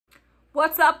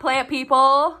What's up, plant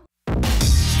people?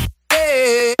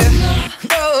 Hey,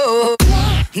 no,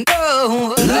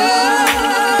 no,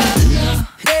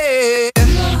 hey,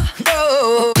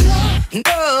 no,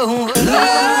 no,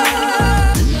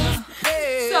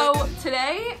 So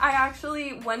today I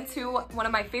actually went to one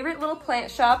of my favorite little plant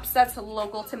shops that's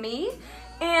local to me,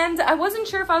 and I wasn't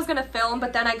sure if I was gonna film,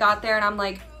 but then I got there and I'm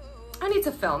like, I need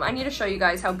to film. I need to show you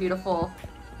guys how beautiful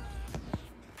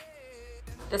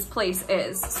this place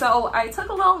is. So I took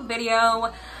a little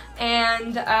video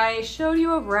and I showed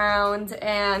you around,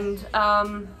 and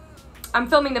I'm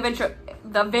filming the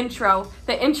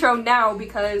intro now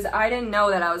because I didn't know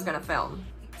that I was gonna film.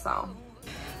 So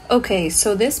okay,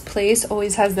 so this place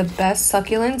always has the best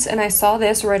succulents, and I saw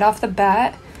this right off the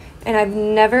bat, and I've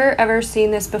never ever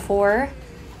seen this before,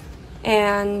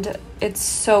 and it's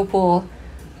so cool.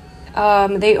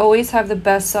 They always have the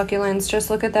best succulents. Just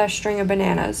look at that string of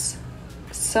bananas.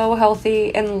 So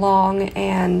healthy and long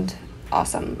and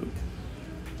awesome.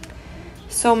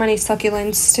 So many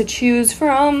succulents to choose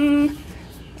from.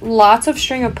 Lots of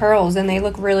string of pearls, and they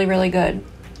look really, really good.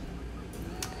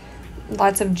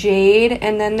 Lots of jade,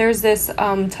 and then there's this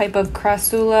type of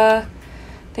crassula.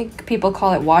 I think people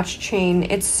call it watch chain.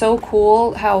 It's so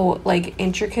cool how like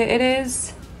intricate it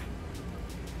is.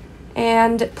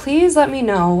 And please let me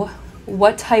know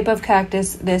what type of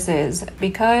cactus this is,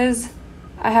 because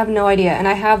I have no idea, and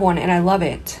I have one and I love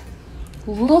it.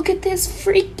 Look at this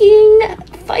freaking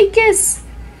ficus.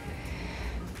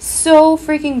 So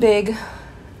freaking big.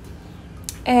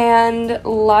 And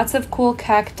lots of cool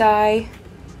cacti.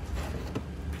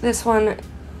 This one,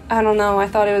 I don't know, I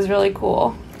thought it was really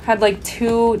cool. Had like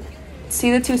two, see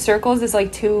the two circles? It's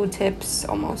like two tips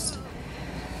almost.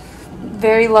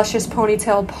 Very luscious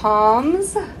ponytail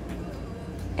palms.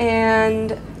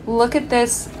 And look at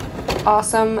this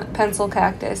awesome pencil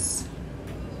cactus.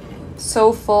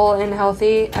 So full and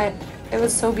healthy. It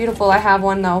was so beautiful. I have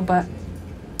one though, but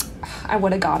I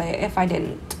would have got it if I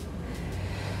didn't.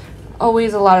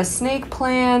 Always a lot of snake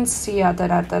plants. Yeah,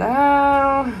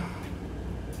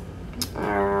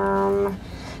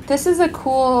 this is a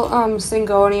cool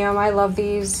syngonium. I love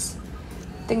these.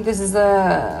 I think this is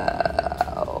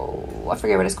I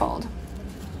forget what it's called.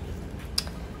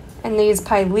 And these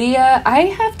pilea. I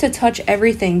have to touch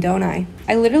everything, don't I?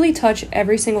 I literally touch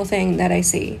every single thing that I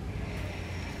see.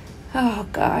 Oh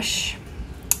gosh.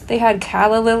 They had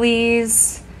calla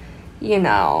lilies. You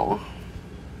know.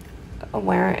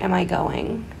 Where am I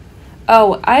going?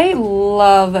 Oh, I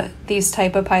love these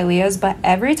type of pileas, but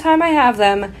every time I have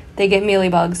them, they get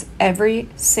mealybugs every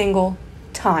single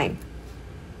time.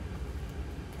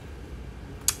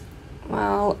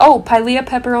 Well, oh, Pilea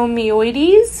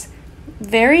peperomioides.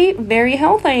 Very, very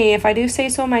healthy, if I do say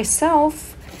so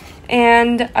myself.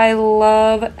 And I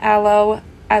love aloe.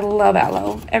 I love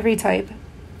aloe, every type.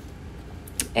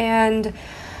 And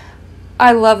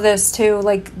I love this too,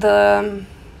 like I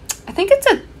think it's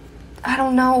I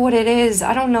don't know what it is.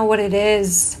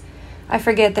 I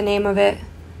forget the name of it,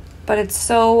 but it's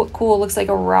so cool. It looks like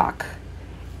a rock.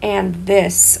 And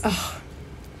this,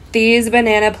 these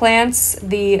banana plants,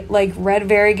 the like red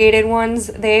variegated ones,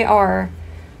 they are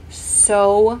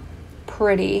so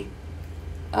pretty.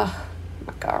 Oh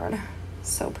my god,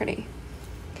 so pretty.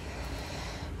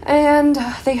 And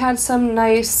they had some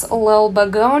nice little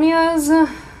begonias.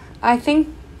 I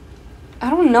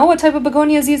don't know what type of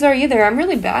begonias these are either. I'm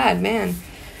really bad, man.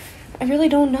 I really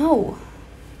don't know.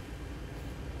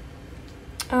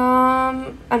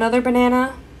 Another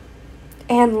banana.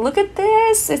 And look at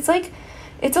this. It's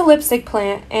a lipstick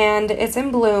plant and it's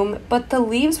in bloom, but the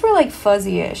leaves were like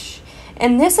fuzzy-ish.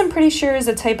 And this I'm pretty sure is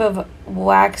a type of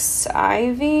wax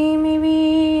ivy,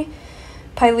 maybe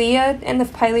Pilea, in the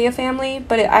Pilea family,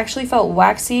 but it actually felt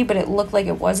waxy, but it looked like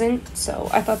it wasn't. So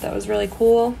I thought that was really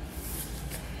cool.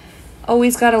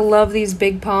 Always gotta love these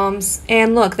big palms.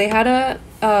 And look, they had a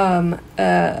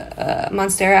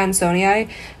Monstera ansonii,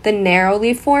 the narrow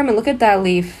leaf form, and look at that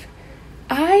leaf.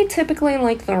 I typically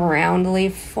like the round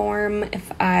leaf form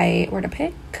if I were to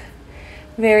pick.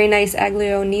 Very nice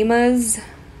aglaonemas.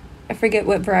 I forget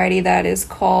what variety that is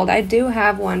called. I do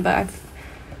have one, but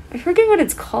I forget what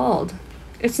it's called.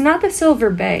 It's not the Silver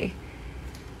Bay.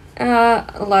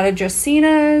 A lot of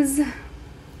dracaenas.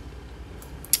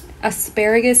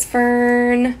 Asparagus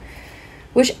fern,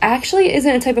 which actually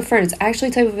isn't a type of fern. It's actually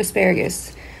a type of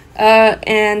asparagus.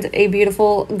 And a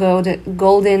beautiful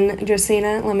golden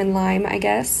dracaena, lemon lime, I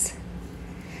guess.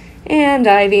 And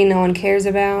ivy, no one cares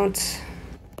about.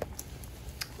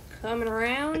 Coming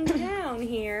around town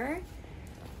here,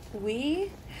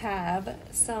 we have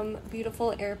some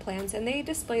beautiful air plants, and they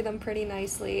display them pretty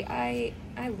nicely. I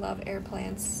love air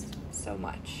plants so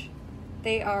much.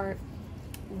 They are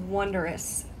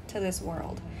wondrous to this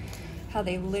world. How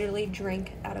they literally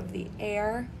drink out of the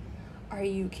air. Are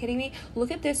you kidding me?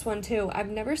 Look at this one too. I've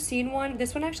never seen one.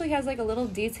 This one actually has like a little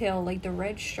detail, like the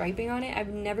red striping on it.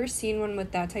 I've never seen one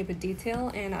with that type of detail,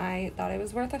 and I thought it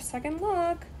was worth a second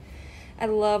look. I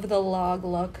love the log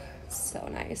look. So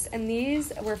nice. And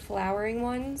these were flowering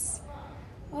ones.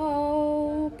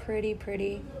 Oh, pretty,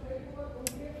 pretty.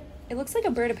 It looks like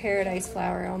a bird of paradise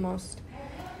flower almost.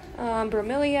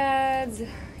 Bromeliads,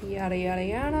 yada, yada,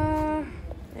 yada.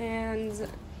 And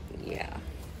yeah.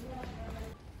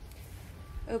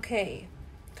 Okay,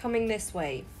 coming this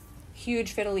way.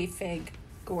 Huge fiddle leaf fig.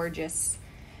 Gorgeous.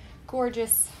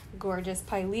 Gorgeous, gorgeous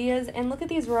pileas. And look at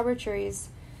these rubber trees.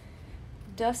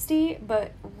 Dusty,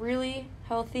 but really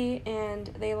healthy, and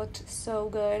they looked so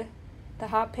good. The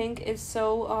hot pink is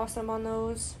so awesome on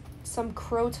those. Some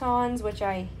crotons, which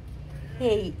I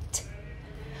hate.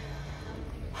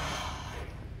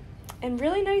 And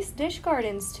really nice dish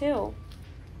gardens, too.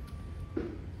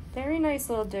 Very nice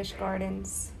little dish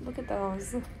gardens. Look at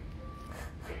those.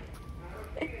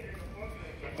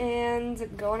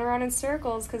 And going around in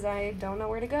circles because I don't know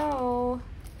where to go.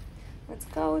 Let's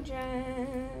go,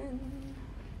 Jen.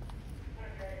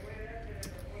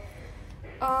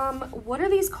 What are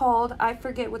these called? I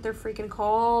forget what they're freaking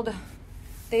called.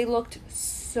 They looked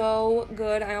so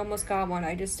good. I almost got one.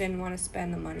 I just didn't want to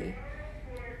spend the money,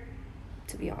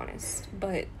 to be honest.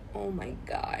 But, oh my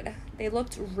god. They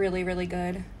looked really, really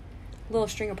good. Little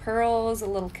string of pearls,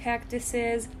 little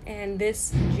cactuses, and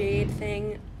this jade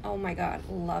thing. Oh my god,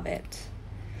 love it.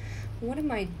 What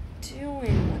am I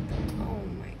doing with the,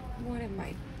 what am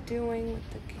I doing with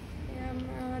the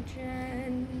camera,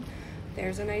 Jen?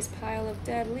 There's a nice pile of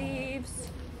dead leaves.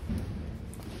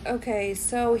 Okay,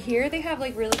 so here they have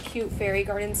like really cute fairy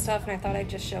garden stuff, and I thought I'd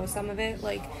just show some of it.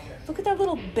 Like, look at that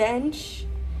little bench.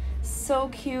 So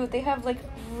cute. They have like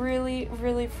really,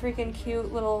 really freaking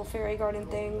cute little fairy garden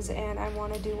things, and I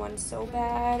want to do one so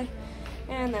bad.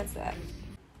 And that's that.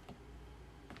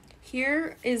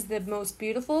 Here is the most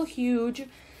beautiful, huge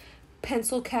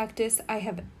pencil cactus I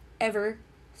have ever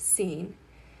seen.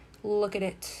 Look at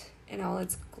it in all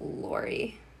its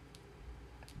glory.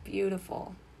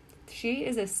 Beautiful. She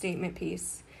is a statement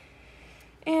piece.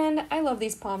 And I love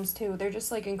these palms too. They're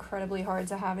just like incredibly hard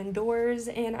to have indoors,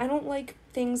 and I don't like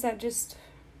things that just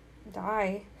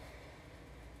die.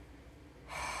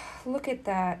 Look at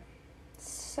that.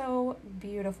 So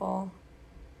beautiful.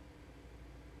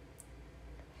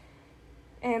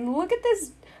 And look at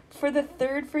this for the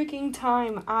third freaking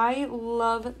time. I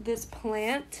love this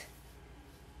plant.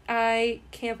 I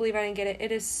can't believe I didn't get it.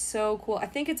 It is so cool. I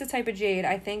think it's a type of jade.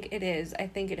 I think it is.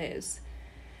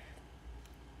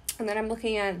 And then I'm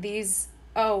looking at these.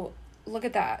 Oh, look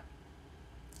at that.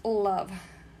 Love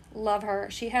her.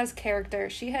 She has character.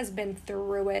 She has been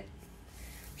through it.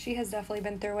 She has definitely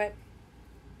been through it.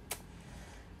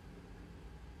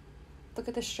 Look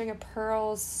at the string of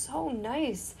pearls. So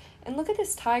nice. And look at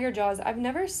this tiger jaws. I've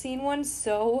never seen one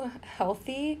so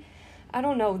healthy. I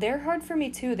don't know. They're hard for me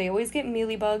too. They always get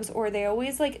mealybugs, or they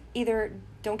always like either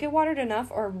don't get watered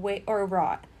enough or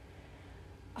rot.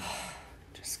 Oh,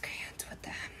 just can't with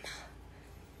them.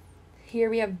 Here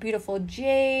we have beautiful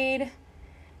jade.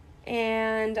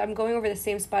 And I'm going over the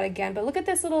same spot again. But look at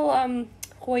this little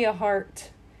Hoya heart.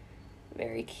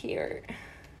 Very cute.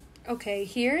 Okay,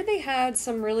 here they had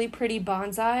some really pretty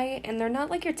bonsai. And they're not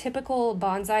like your typical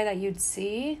bonsai that you'd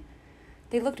see.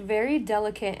 They looked very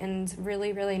delicate and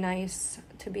really, really nice,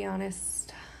 to be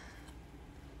honest.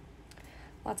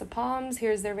 Lots of palms.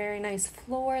 Here's their very nice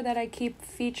floor that I keep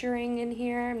featuring in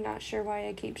here. I'm not sure why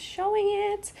I keep showing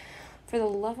it. For the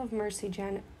love of mercy,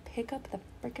 Jen, pick up the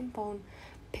freaking phone.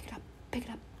 Pick it up, pick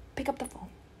it up, pick up the phone.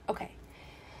 Okay.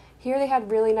 Here they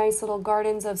had really nice little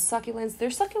gardens of succulents. Their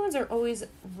succulents are always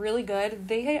really good.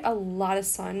 They get a lot of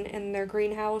sun in their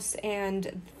greenhouse,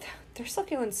 and their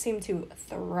succulents seem to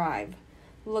thrive.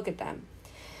 Look at them.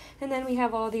 And then we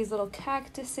have all these little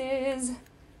cactuses.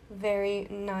 Very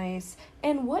nice.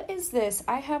 And what is this?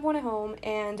 I have one at home,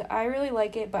 and I really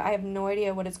like it, but I have no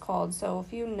idea what it's called. So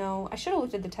if you know, I should have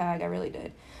looked at the tag. I really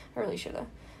did. I really should have.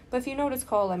 But if you know what it's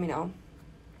called, let me know.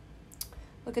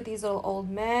 Look at these little old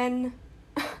men.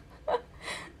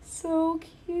 So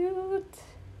cute.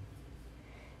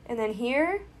 And then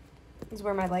here is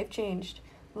where my life changed.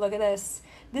 Look at this.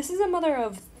 This is a mother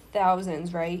of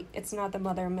thousands, right? It's not the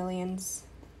mother of millions.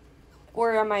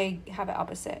 Or I might have it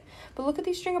opposite. But look at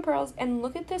these string of pearls, and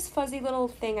look at this fuzzy little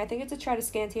thing. I think it's a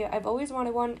Tradescantia. I've always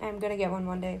wanted one. I'm going to get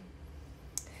one day.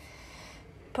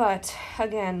 But,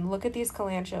 again, look at these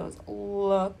calanchos.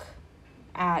 Look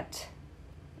at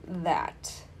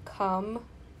that. Come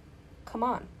come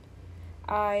on.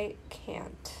 I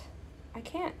can't.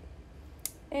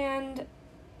 And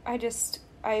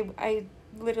I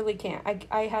literally can't.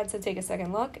 I had to take a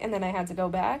second look, and then I had to go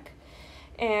back,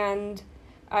 and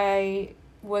I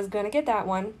was gonna get that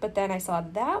one, but then I saw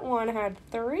that one had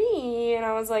 3, and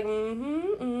I was like,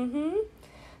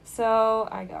 so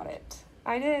I got it.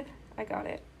 I got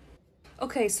it.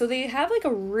 Okay, so they have like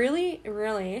a really,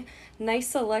 really nice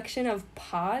selection of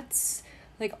pots,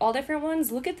 like all different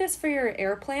ones. Look at this for your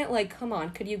air plant. Like, come on,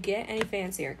 could you get any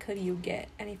fancier? Could you get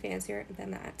any fancier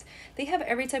than that? They have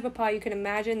every type of pot you can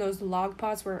imagine. Those log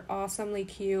pots were awesomely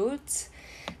cute.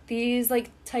 These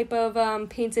like type of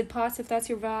painted pots, if that's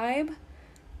your vibe.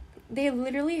 They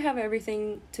literally have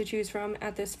everything to choose from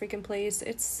at this freaking place.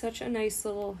 It's such a nice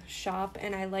little shop,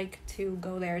 and I like to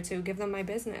go there to give them my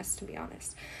business, to be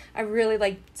honest. I really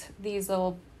liked these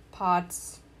little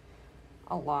pots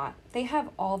a lot. They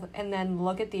have and then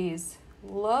look at these.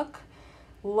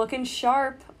 Looking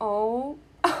sharp. Oh,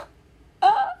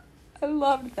 I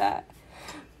loved that.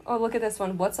 Oh, look at this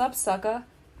one. What's up, sucker?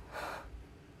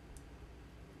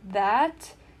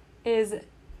 That is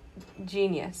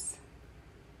genius.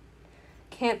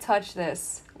 Can't touch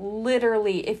this.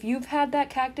 Literally, if you've had that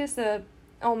cactus,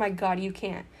 oh my god, you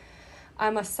can't.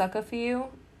 I'm a sucker for you.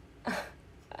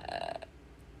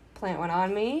 Plant one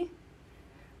on me.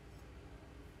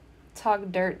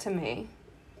 Talk dirt to me.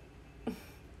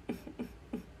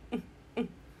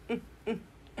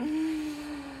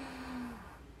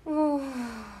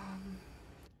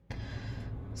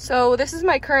 So this is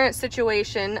my current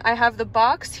situation. I have the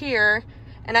box here,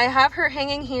 and I have her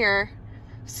hanging here.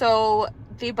 So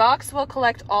the box will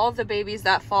collect all of the babies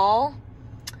that fall.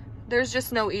 There's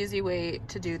just no easy way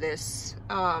to do this.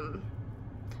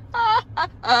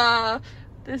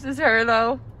 This is her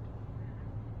though.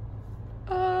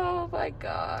 Oh my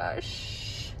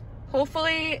gosh.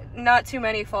 Hopefully not too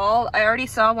many fall. I already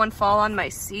saw one fall on my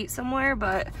seat somewhere,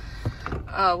 but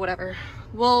whatever.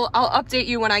 I'll update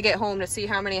you when I get home to see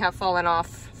how many have fallen off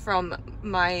from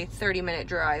my 30-minute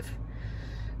drive.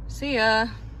 See ya.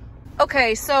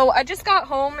 Okay, so I just got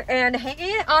home, and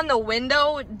hanging it on the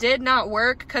window did not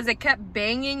work because it kept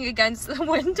banging against the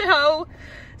window.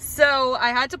 So I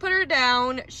had to put her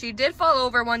down. She did fall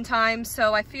over one time,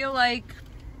 so I feel like,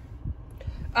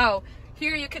 oh,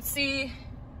 here you could see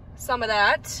some of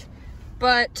that.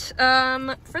 But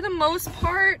for the most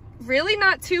part, really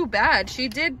not too bad. She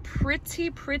did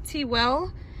pretty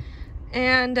well,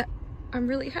 and I'm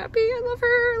really happy. I love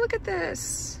her. Look at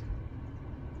this.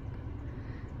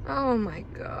 Oh my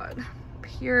god,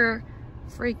 pure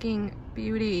freaking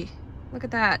beauty. Look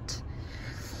at that.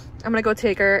 I'm gonna go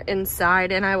take her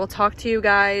inside, and I will talk to you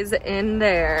guys in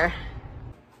there.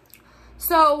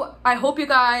 So I hope you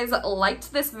guys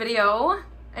liked this video,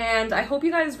 and I hope you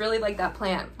guys really like that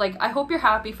plant. Like, I hope you're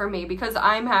happy for me, because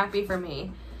I'm happy for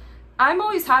me. I'm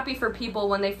always happy for people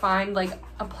when they find like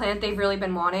a plant they've really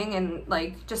been wanting, and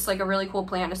like just like a really cool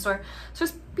plant to store. So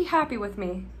just be happy with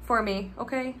me, for me,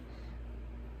 okay?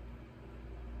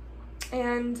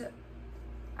 And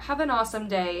have an awesome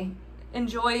day.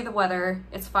 Enjoy the weather.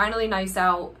 It's finally nice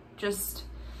out. Just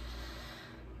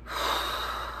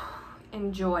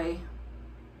enjoy.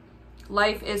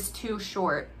 Life is too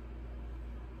short.